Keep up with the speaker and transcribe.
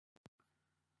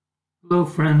Hello,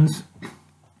 friends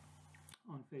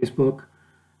on Facebook.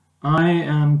 I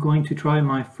am going to try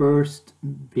my first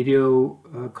video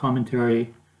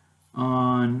commentary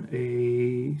on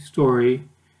a story,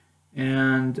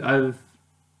 and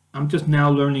I'm just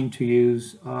now learning to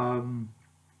use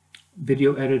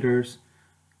video editors,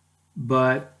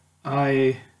 but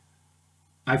I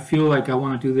feel like I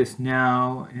want to do this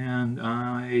now, and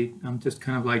I'm just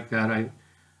kind of like that.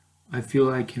 I feel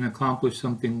I can accomplish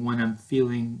something when I'm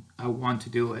feeling I want to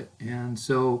do it. And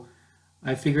so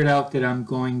I figured out that I'm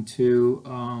going to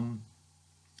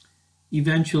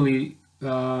eventually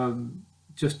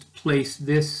just place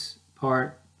this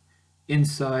part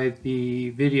inside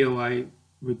the video I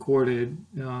recorded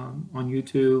on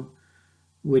YouTube,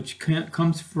 which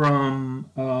comes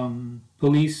from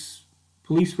police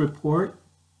report,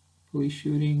 police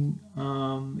shooting.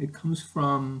 It comes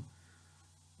from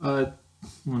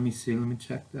let me see. Let me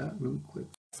check that really quick.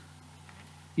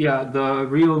 Yeah, the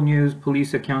Real News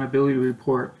Police Accountability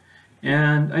Report.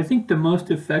 And I think the most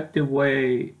effective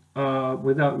way,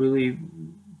 without really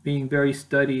being very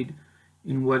studied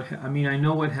in I mean, I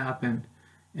know what happened,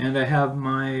 and I have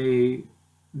my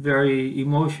very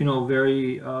emotional,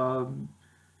 very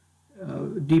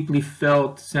deeply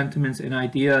felt sentiments and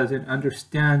ideas and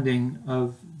understanding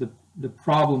of the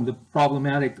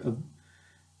problematic of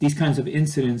these kinds of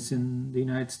incidents in the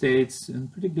United States. In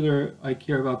particular, I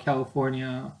care about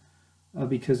California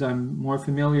because I'm more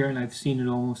familiar and I've seen it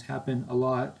almost happen a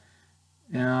lot.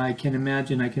 And I can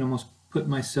imagine, I can almost put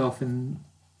myself in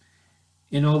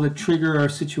all the trigger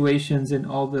situations and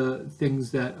all the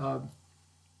things that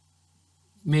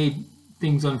made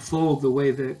things unfold the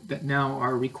way that now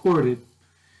are recorded.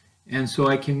 And so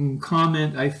I can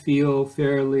comment, I feel,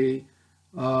 fairly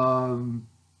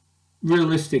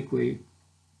realistically.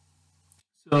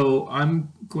 So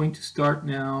I'm going to start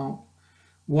now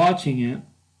watching it,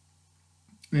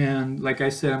 and like I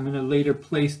said, I'm going to later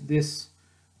place this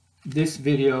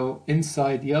video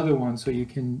inside the other one, so you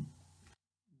can.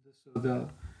 So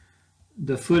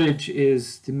the footage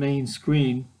is the main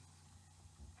screen,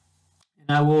 and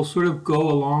I will sort of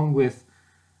go along with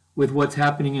what's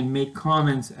happening and make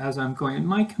comments as I'm going. It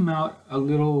might come out a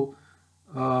little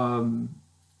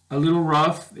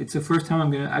rough. It's the first time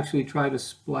I'm going to actually try to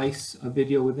splice a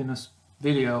video within a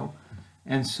video.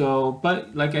 And so,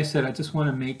 but like I said, I just want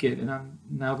to make it, and I'm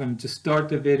now going to just start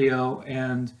the video,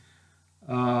 and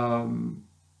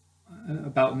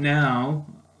about now,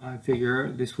 I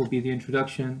figure this will be the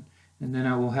introduction, and then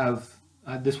I will have,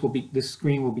 this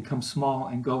screen will become small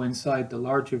and go inside the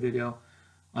larger video.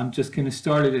 I'm just going to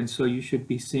start it, and so you should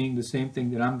be seeing the same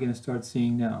thing that I'm going to start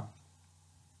seeing now.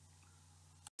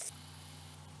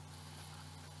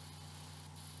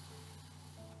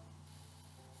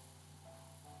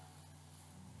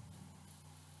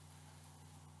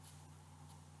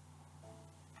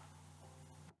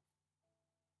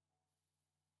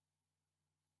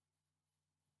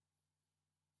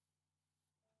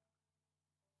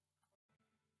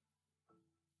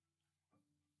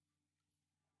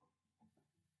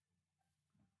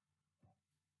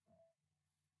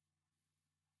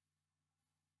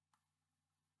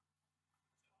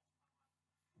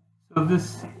 So the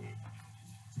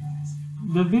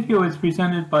video is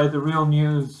presented by the Real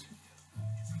News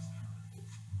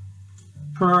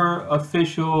per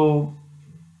official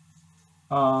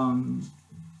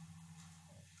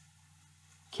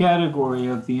category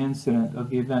of the incident, of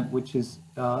the event, which is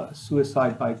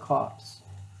suicide by cops.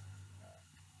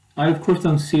 I, of course,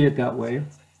 don't see it that way.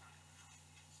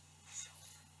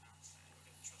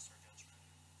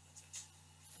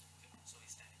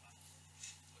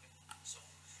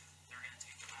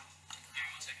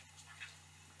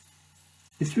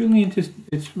 It's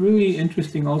really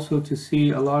interesting also to see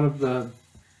a lot of the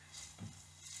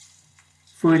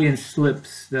Freudian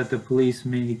slips that the police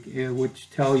make, which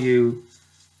tell you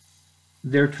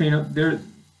the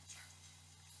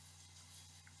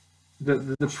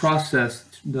process,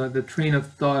 the train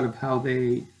of thought of how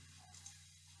they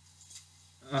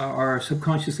are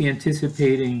subconsciously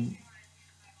anticipating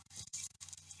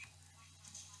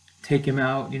take him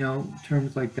out,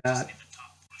 terms like that.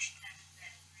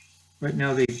 Right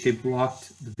now they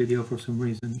blocked the video for some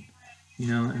reason,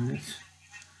 and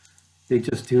they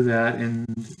just do that, and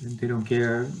they don't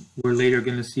care. We're later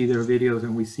going to see their videos,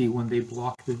 and we see when they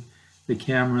block the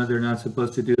camera, they're not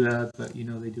supposed to do that, but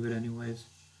they do it anyways.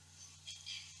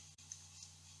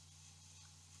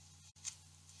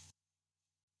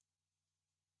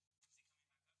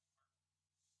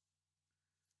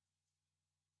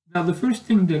 Now, the first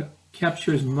thing that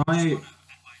captures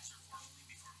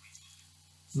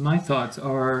my thoughts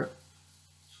are,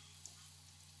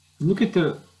 look at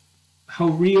the how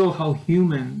real, how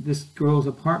human this girl's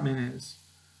apartment is.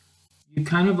 You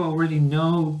kind of already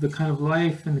know the kind of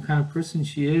life and the kind of person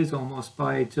she is almost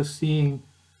by just seeing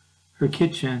her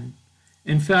kitchen.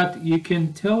 In fact, you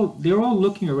can tell they're all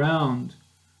looking around,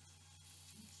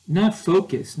 not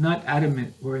focused, not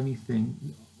adamant or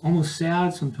anything, almost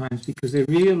sad sometimes because they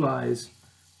realize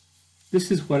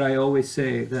this is what I always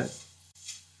say, that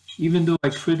even though I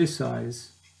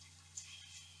criticize,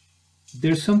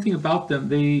 there's something about them.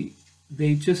 They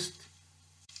just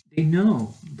they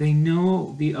know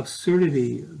the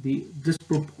absurdity, the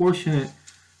disproportionate,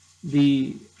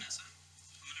 the Vanessa, I'm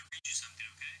going to read you something,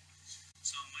 okay?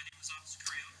 So, my name is Officer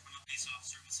Carrillo. I'm a police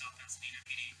officer with South Pasadena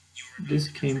PD. You are about this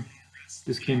to came confirm your arrest.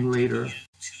 this came later. To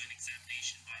an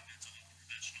examination by a mental health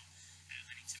professional at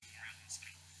Huntington Memorial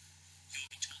Hospital. You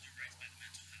will be told your rights by the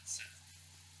mental health staff.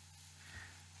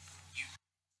 You may bring a few personal items with you, which I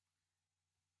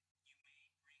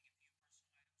will have to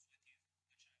approve. Please inform me if you need any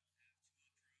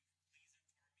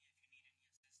assistance. Turning off any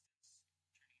appliances will help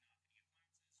you. Okay,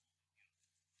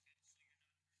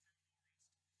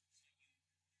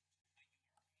 so you're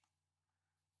not under criminal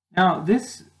arrest. Now,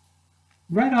 this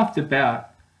right off the bat,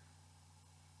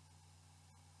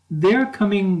 they're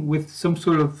coming with some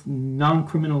sort of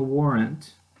non-criminal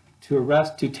warrant to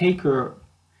arrest, to take her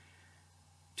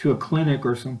to a clinic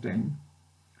or something.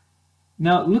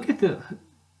 Now,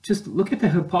 just look at the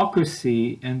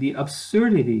hypocrisy and the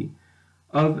absurdity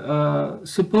of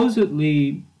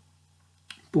supposedly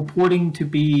purporting to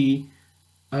be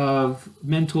of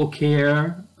mental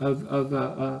care, of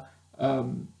a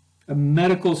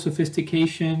medical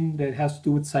sophistication that has to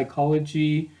do with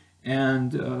psychology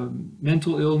and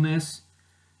mental illness,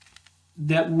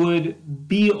 that would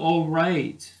be all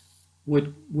right,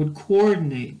 would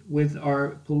coordinate with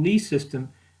our police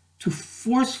system to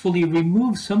forcefully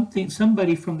remove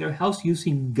somebody from their house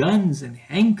using guns and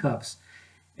handcuffs,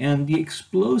 and the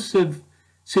explosive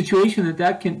situation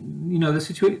that can,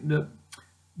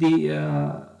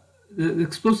 the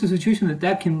explosive situation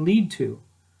that can lead to.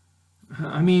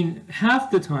 I mean, half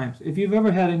the times, if you've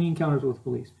ever had any encounters with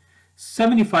police,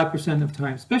 75% of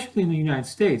times, especially in the United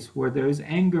States, where there is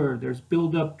anger, there's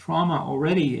build-up trauma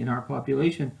already in our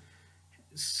population,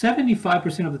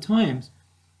 75% of the times,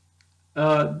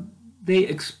 they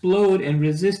explode in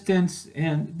resistance,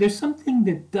 and there's something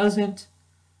that does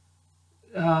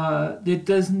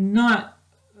not,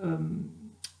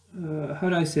 how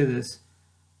do I say this,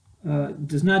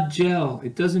 does not gel,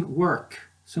 it doesn't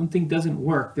work. Something doesn't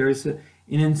work. There is an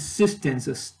insistence,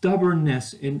 a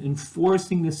stubbornness in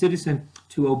forcing the citizen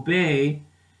to obey,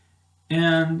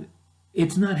 and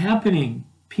it's not happening.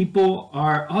 People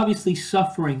are obviously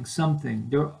suffering something.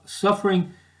 They're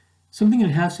suffering something that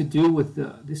has to do with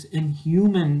this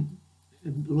inhuman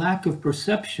lack of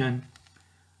perception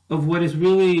of what is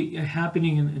really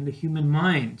happening in the human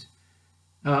mind.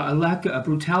 A lack of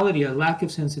brutality, a lack of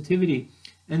sensitivity.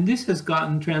 And this has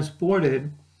gotten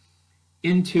transported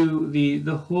into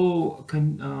the whole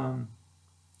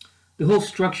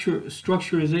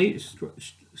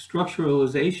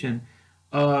structuralization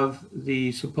of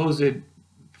the supposed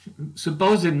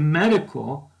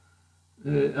medical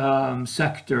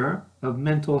sector of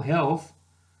mental health,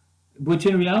 which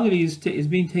in reality is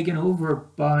being taken over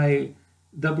by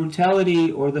the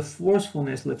brutality or the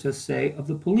forcefulness, let's just say, of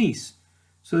the police.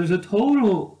 So there's a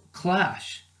total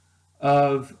clash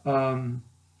of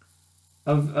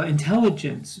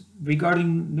intelligence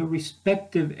regarding the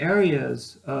respective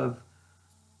areas of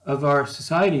our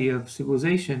society, of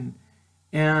civilization,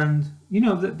 and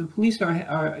the police are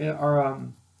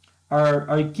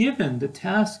given the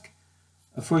task.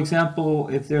 For example,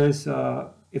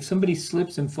 if somebody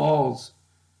slips and falls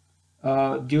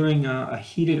during a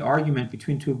heated argument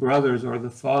between two brothers, or the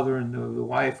father and the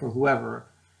wife, or whoever,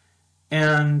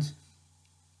 and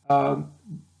all of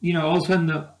a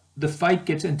sudden the fight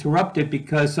gets interrupted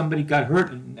because somebody got hurt,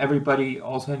 and everybody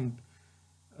all of a sudden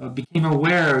became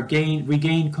aware,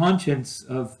 regained conscience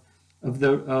of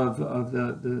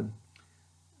the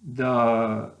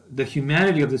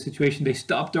humanity of the situation. They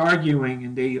stopped arguing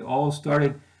and they all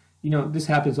started, this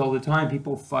happens all the time.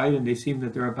 People fight and they seem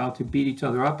that they're about to beat each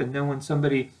other up, and then when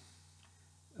somebody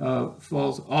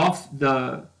falls off,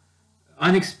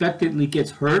 unexpectedly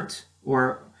gets hurt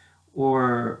or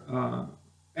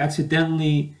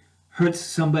accidentally hurts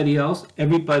somebody else,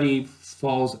 everybody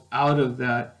falls out of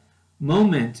that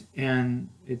moment, and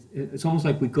it's almost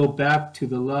like we go back to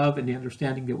the love and the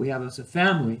understanding that we have as a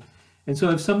family. And so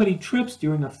if somebody trips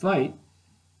during a fight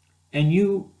and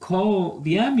you call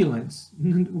the ambulance,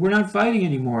 we're not fighting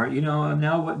anymore.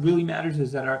 Now what really matters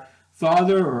is that our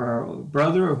father or our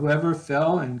brother or whoever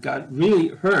fell and got really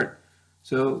hurt.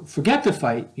 So forget the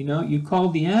fight, you know, you call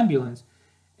the ambulance.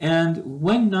 And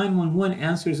when 911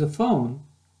 answers a phone,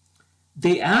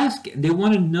 they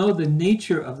want to know the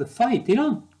nature of the fight. They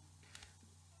don't,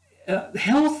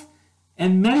 health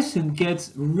and medicine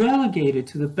gets relegated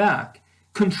to the back.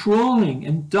 Controlling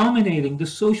and dominating the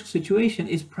social situation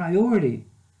is priority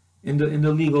in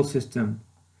the legal system.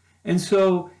 And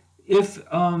so if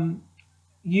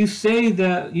you say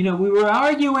that, you know, we were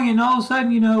arguing and all of a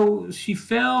sudden, you know, she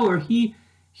fell or he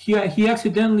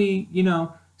accidentally, you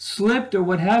know, slipped or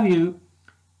what have you,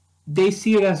 they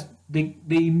see it as they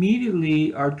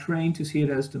immediately are trained to see it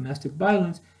as domestic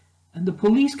violence, and the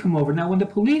police come over. Now when the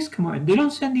police come over, they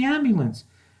don't send the ambulance.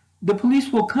 The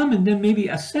police will come and then maybe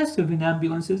assess if an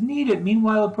ambulance is needed.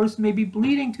 Meanwhile, a person may be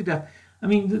bleeding to death. I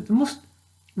mean, the most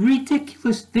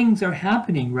ridiculous things are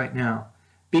happening right now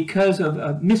because of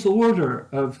a misorder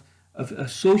of a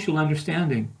social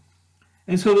understanding.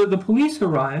 And so the police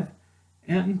arrive,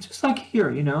 and just like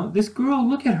here, you know, this girl,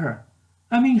 look at her.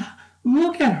 I mean,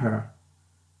 look at her.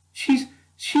 She's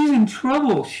in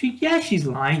trouble. She's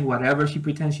lying, whatever. She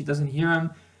pretends she doesn't hear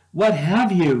him, what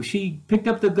have you. She picked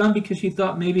up the gun because she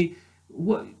thought maybe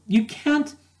what you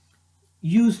can't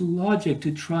use logic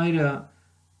to try to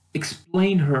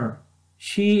explain her.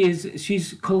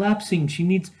 She's collapsing. She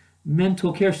needs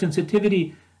mental care,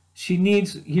 sensitivity. She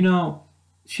needs, you know,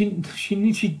 she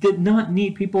did not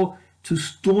need people to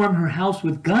storm her house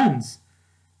with guns.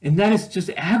 And that is just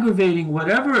aggravating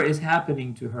whatever is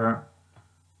happening to her.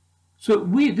 So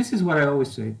this is what I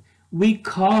always say. We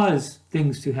cause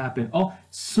things to happen. Oh,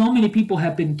 so many people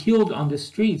have been killed on the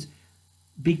streets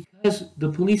because the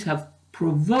police have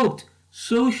provoked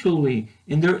socially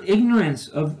in their ignorance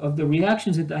of the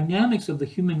reactions and dynamics of the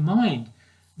human mind.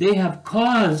 They have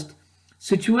caused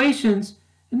situations,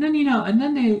 and then, you know, and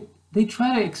then they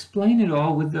try to explain it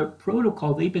all with the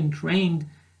protocol they've been trained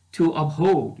to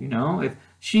uphold. You know, if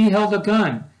she held a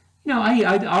gun, you know,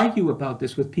 I'd argue about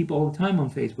this with people all the time on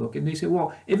Facebook, and they say,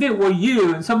 well, if it were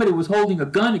you and somebody was holding a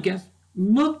gun against,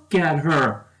 look at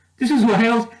her. This is what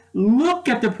else. Look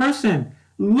at the person.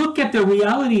 Look at the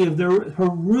reality of her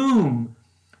room.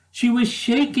 She was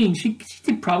shaking. She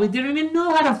probably didn't even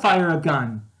know how to fire a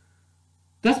gun.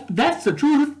 That's the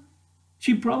truth.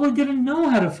 She probably didn't know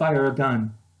how to fire a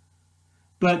gun.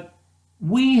 But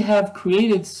we have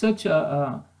created such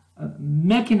a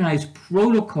mechanized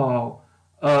protocol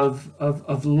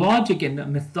of logic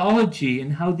and mythology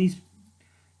and how these,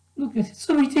 look, it's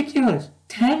so ridiculous.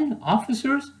 10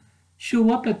 officers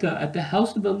show up at the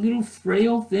house of a little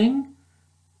frail thing.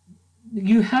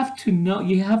 You have to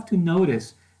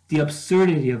notice the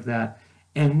absurdity of that,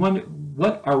 and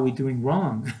what are we doing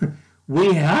wrong?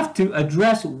 We have to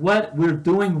address what we're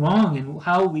doing wrong and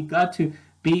how we got to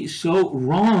be so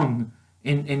wrong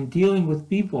in dealing with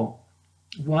people.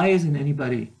 Why isn't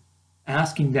anybody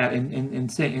asking that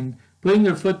and saying, and putting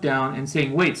their foot down and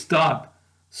saying, wait, stop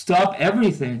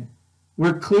everything.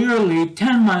 We're clearly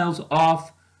 10 miles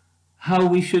off how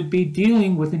we should be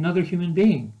dealing with another human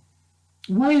being.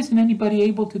 Why isn't anybody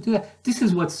able to do that? This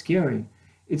is what's scary.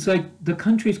 It's like the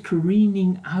country's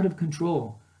careening out of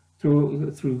control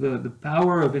through the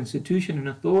power of institution and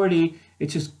authority.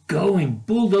 It's just going,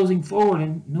 bulldozing forward,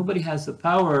 and nobody has the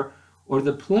power or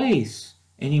the place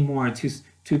anymore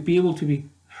to be able to be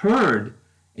heard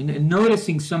and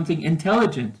noticing something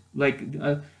intelligent, like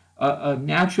a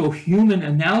natural human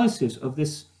analysis of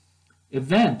this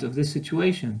event, of this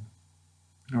situation.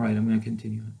 All right, I'm going to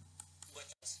continue.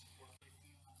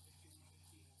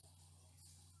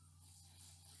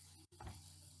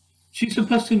 She's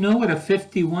supposed to know what a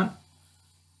 51.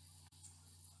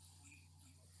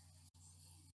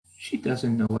 She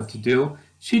doesn't know what to do.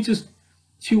 She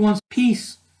wants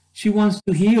peace. She wants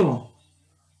to heal.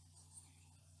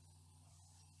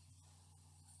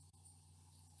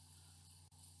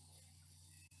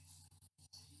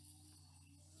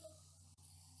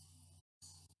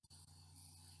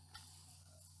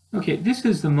 Okay, this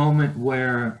is the moment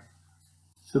where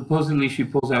supposedly she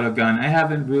pulls out a gun. I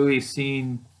haven't really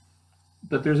seen,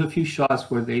 but there's a few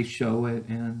shots where they show it,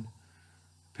 and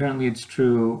apparently it's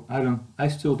true. I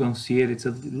still don't see it. It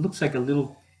looks like a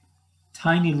little,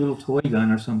 tiny little toy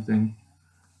gun or something.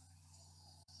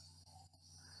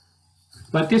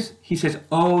 But this, he says,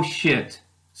 oh shit,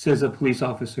 says a police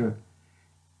officer.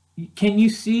 Can you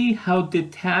see how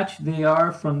detached they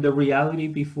are from the reality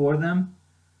before them?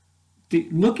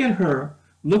 Look at her.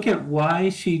 Look at why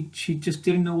she just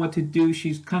didn't know what to do.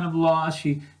 She's kind of lost.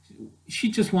 She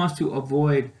just wants to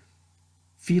avoid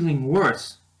feeling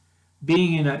worse,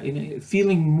 being in a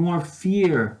feeling more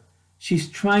fear. She's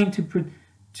trying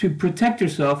to protect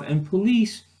herself, and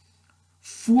police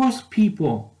force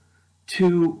people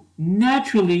to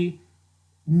naturally,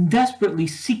 desperately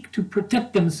seek to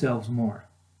protect themselves more.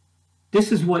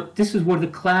 This is where the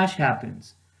clash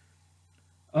happens.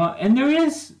 And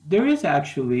there is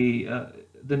actually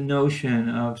the notion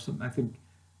of some, I think,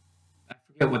 I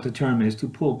forget what the term is, to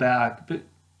pull back, but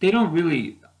they don't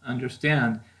really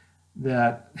understand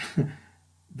that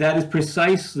that is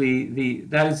precisely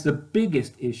that is the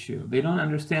biggest issue. They don't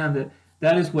understand that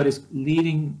that is what is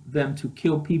leading them to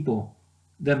kill people,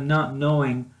 them not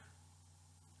knowing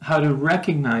how to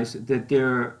recognize that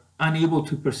they're unable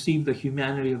to perceive the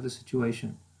humanity of the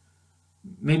situation.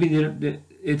 Maybe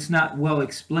it's not well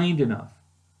explained enough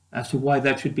as to why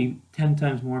that should be 10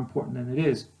 times more important than it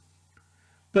is.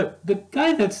 But the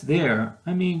guy that's there,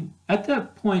 I mean, at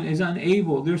that point is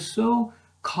unable. They're so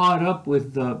caught up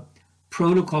with the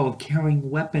protocol of carrying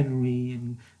weaponry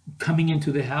and coming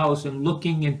into the house and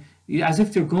looking and as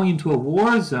if they're going into a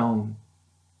war zone.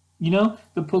 You know,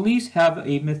 the police have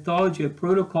a mythology, a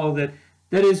protocol that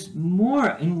is more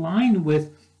in line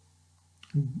with,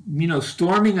 you know,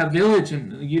 storming a village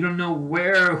and you don't know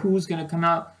who's going to come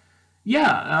out.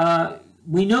 Yeah,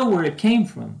 we know where it came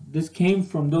from. This came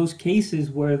from those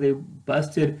cases where they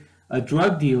busted a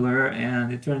drug dealer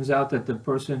and it turns out that the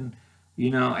person, you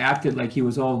know, acted like he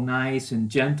was all nice and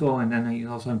gentle and then he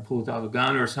all of a sudden pulls out a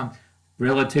gun or some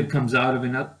relative comes out of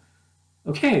it.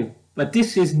 Okay, but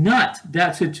this is not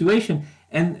that situation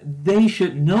and they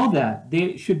should know that.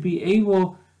 They should be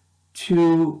able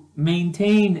to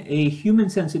maintain a human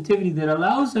sensitivity that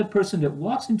allows that person that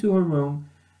walks into a room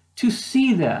to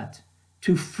see that,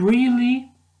 to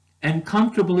freely and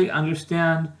comfortably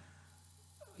understand,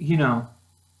 you know,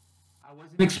 I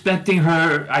wasn't expecting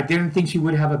her, I didn't think she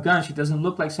would have a gun, she doesn't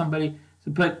look like somebody,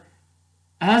 but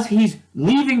as he's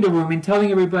leaving the room and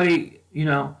telling everybody, you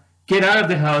know, get out of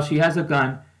the house, she has a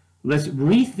gun, let's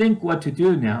rethink what to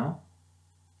do now.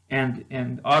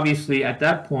 And obviously at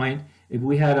that point, if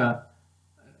we had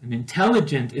an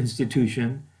intelligent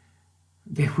institution,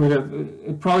 they would have,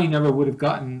 it probably never would have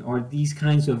gotten, or these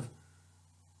kinds of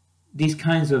you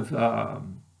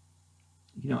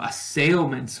know,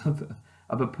 assailments of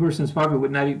a person's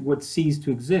property would cease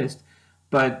to exist.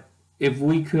 But if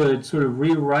we could sort of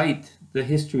rewrite the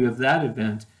history of that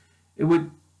event, it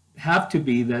would have to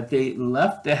be that they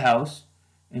left the house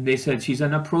and they said she's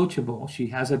unapproachable, she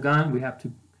has a gun, we have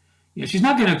to, you know, she's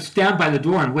not going to stand by the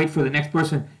door and wait for the next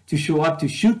person to show up to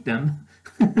shoot them.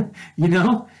 You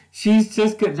know, she's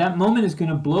just that moment is going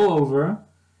to blow over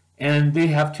and they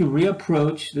have to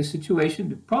reapproach the situation.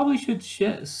 They probably should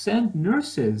send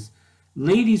nurses,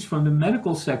 ladies from the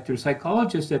medical sector,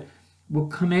 psychologists that will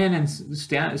come in and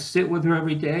sit with her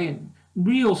every day, and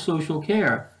real social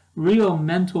care, real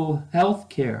mental health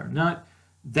care, not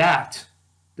that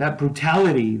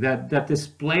brutality, that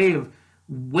display of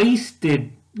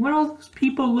wasted. What are all those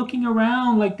people looking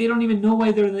around like they don't even know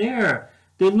why they're there?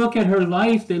 They look at her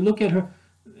life, they look at her,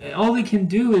 all they can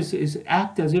do is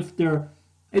act as if they're,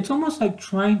 it's almost like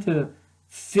trying to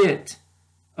fit,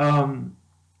 you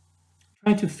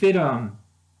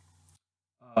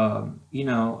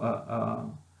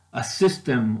know, a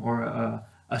system or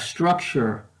a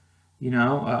structure, you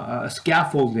know, a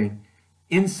scaffolding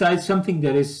inside something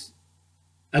that is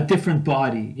a different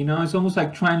body. You know, it's almost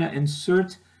like trying to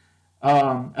insert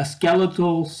a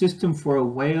skeletal system for a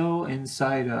whale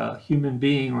inside a human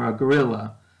being or a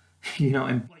gorilla, you know,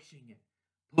 and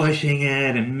pushing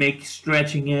it and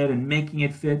stretching it and making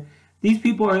it fit. These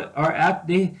people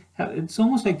it's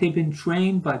almost like they've been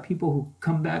trained by people who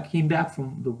came back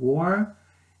from the war,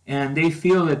 and they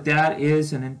feel that that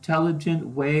is an intelligent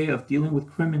way of dealing with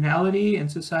criminality in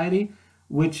society,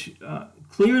 which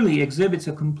clearly exhibits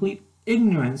a complete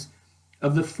ignorance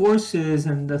of the forces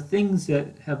and the things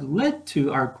that have led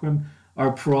to our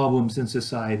problems in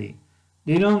society.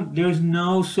 There's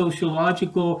no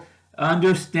sociological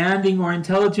understanding or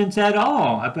intelligence at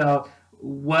all about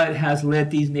what has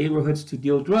led these neighborhoods to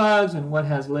deal drugs and what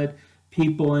has led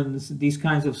people in these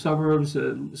kinds of suburbs,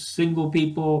 single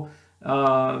people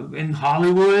in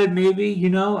Hollywood, maybe, you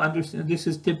know,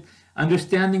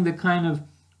 understanding the kind of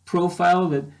profile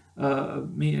that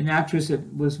an actress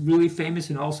that was really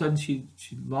famous and all of a sudden she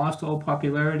lost all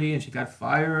popularity and she got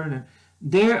fired, and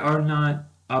they are not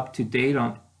up to date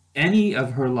on any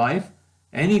of her life,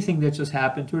 anything that just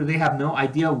happened to her. They have no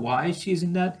idea why she's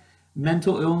in that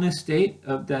mental illness state,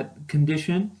 of that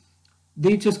condition.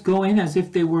 They just go in as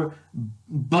if they were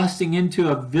busting into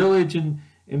a village in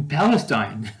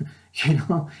Palestine. You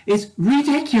know, it's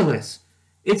ridiculous.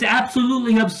 It's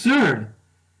absolutely absurd.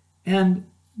 And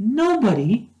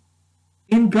nobody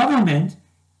in government,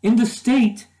 in the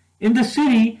state, in the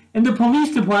city, And the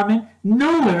police department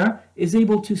nowhere is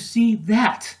able to see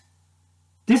that.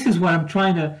 This is what I'm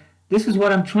trying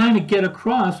to get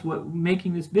across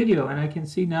making this video, and I can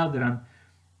see now that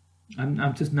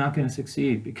I'm just not going to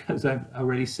succeed because I've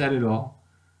already said it all.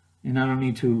 And I don't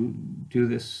need to do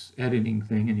this editing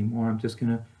thing anymore. I'm just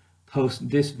going to post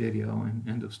this video and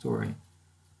end of story.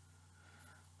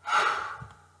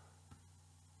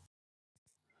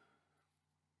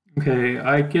 Okay,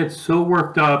 I get so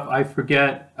worked up, I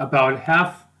forget everything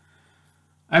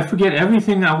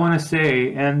I want to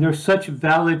say, and they're such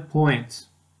valid points.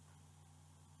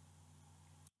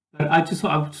 But I just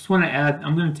want to add,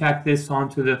 I'm going to tack this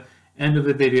onto the end of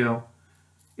the video.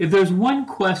 If there's one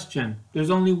question, there's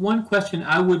only one question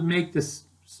I would make this,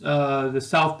 the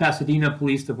South Pasadena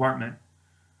Police Department.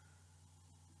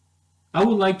 I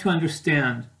would like to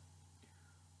understand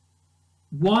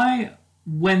why,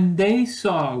 when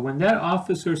that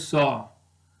officer saw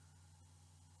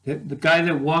the guy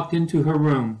that walked into her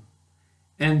room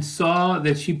and saw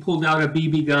that she pulled out a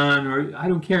BB gun, or I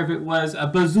don't care if it was a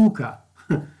bazooka.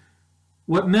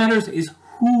 What matters is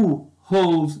who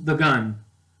holds the gun.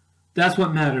 That's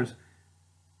what matters.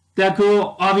 That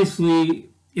girl obviously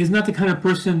is not the kind of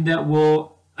person that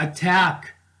will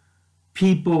attack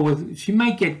people with, she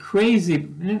might get crazy.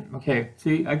 Okay,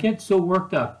 see, I get so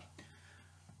worked up.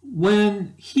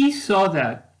 When he saw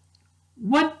that,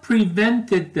 what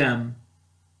prevented them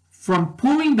from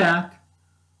pulling back,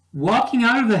 walking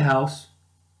out of the house,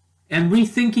 and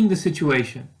rethinking the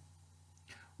situation?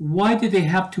 Why did they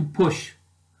have to push?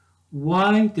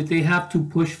 Why did they have to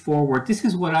push forward? This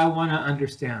is what I want to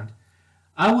understand.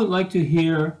 I would like to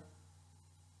hear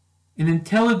an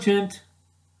intelligent,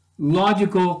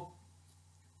 logical,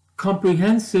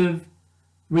 comprehensive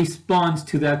response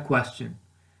to that question.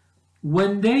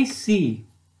 When they see,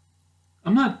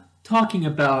 I'm not talking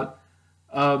about,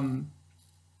 a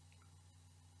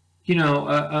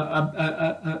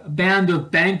band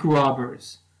of bank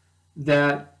robbers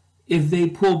that if they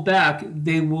pull back,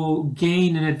 they will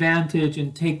gain an advantage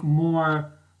and take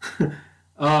more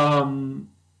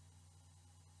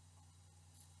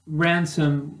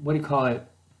ransom, what do you call it,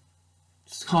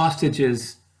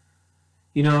 hostages,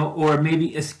 or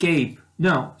maybe escape.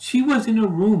 No, she was in a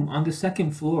room on the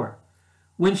second floor.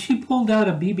 When she pulled out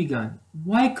a BB gun,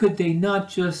 why could they not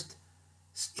just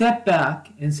step back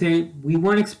and say, we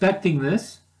weren't expecting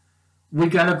this, we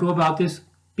got to go about this?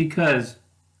 Because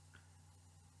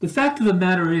the fact of the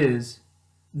matter is,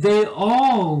 they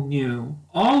all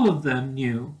of them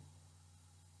knew,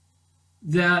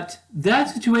 that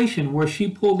situation where she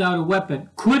pulled out a weapon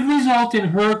could result in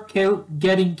her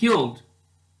getting killed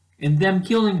and them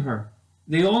killing her.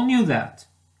 They all knew that.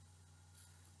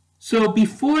 So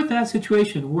before that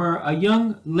situation where a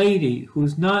young lady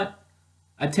who's not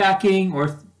attacking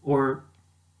or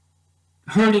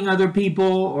hurting other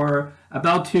people or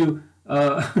about to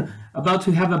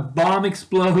have a bomb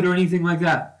explode or anything like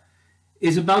that,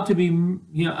 is about to be,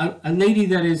 a lady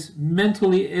that is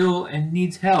mentally ill and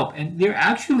needs help, and they're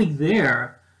actually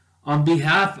there on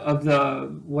behalf of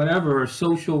the whatever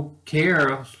social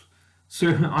care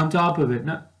on top of it.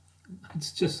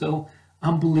 It's just so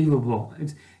unbelievable.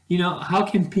 It's, how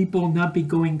can people not be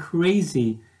going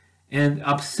crazy and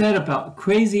upset about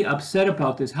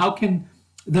this? How can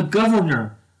the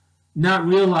governor not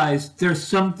realize there's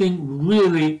something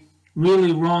really,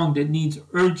 really wrong that needs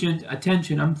urgent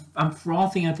attention? I'm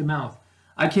frothing at the mouth.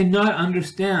 I cannot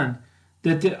understand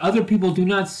that the other people do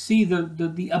not see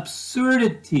the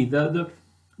absurdity, the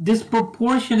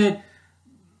disproportionate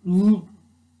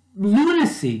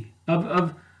lunacy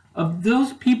of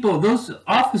those people, those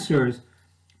officers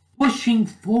pushing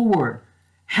forward,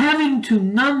 having to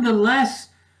nonetheless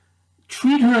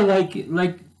treat her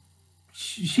like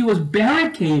she was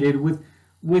barricaded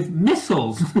with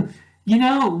missiles.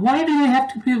 Why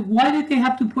did they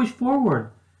have to push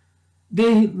forward?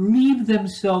 They leave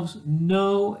themselves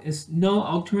no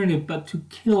alternative but to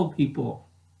kill people.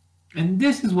 And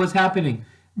this is what's happening.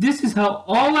 This is how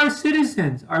all our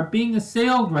citizens are being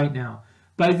assailed right now,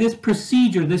 by this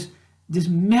procedure, this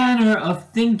manner of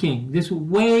thinking, this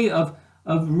way of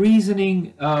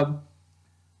reasoning,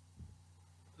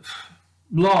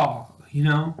 law,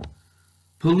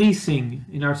 policing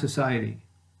in our society.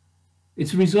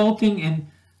 It's resulting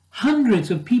in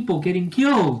hundreds of people getting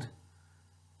killed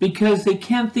because they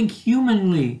can't think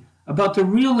humanly about the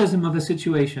realism of a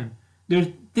situation.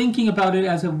 They're thinking about it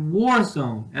as a war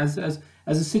zone, as a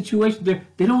situation.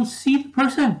 They don't see the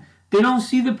person. They don't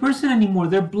see the person anymore.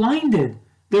 They're blinded.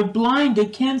 They're blind. They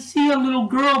can't see a little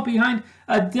girl behind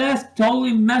a desk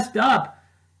totally messed up.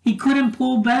 He couldn't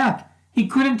pull back. He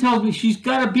couldn't tell me she's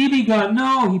got a BB gun.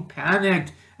 No, he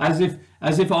panicked as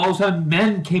if all of a sudden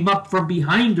men came up from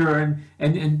behind her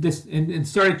and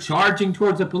started charging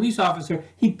towards a police officer.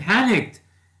 He panicked.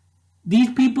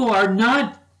 These people are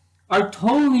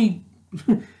totally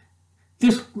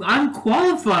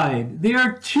unqualified. They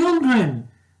are children.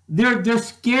 They're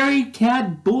scary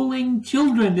cat bullying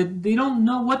children. They don't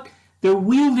know what they're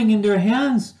wielding in their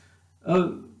hands,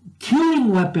 killing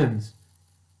weapons,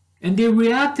 and they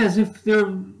react as if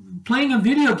they're playing a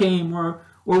video game or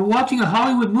watching a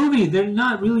Hollywood movie. They're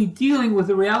not really dealing with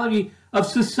the reality of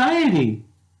society.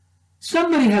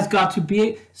 Somebody has got to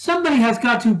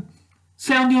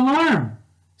sound the alarm.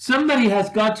 Somebody has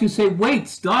got to say, wait,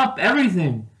 stop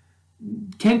everything.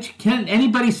 Can't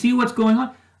anybody see what's going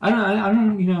on? I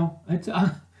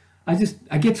don't,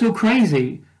 I get so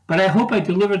crazy, but I hope I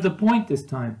delivered the point this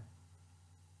time.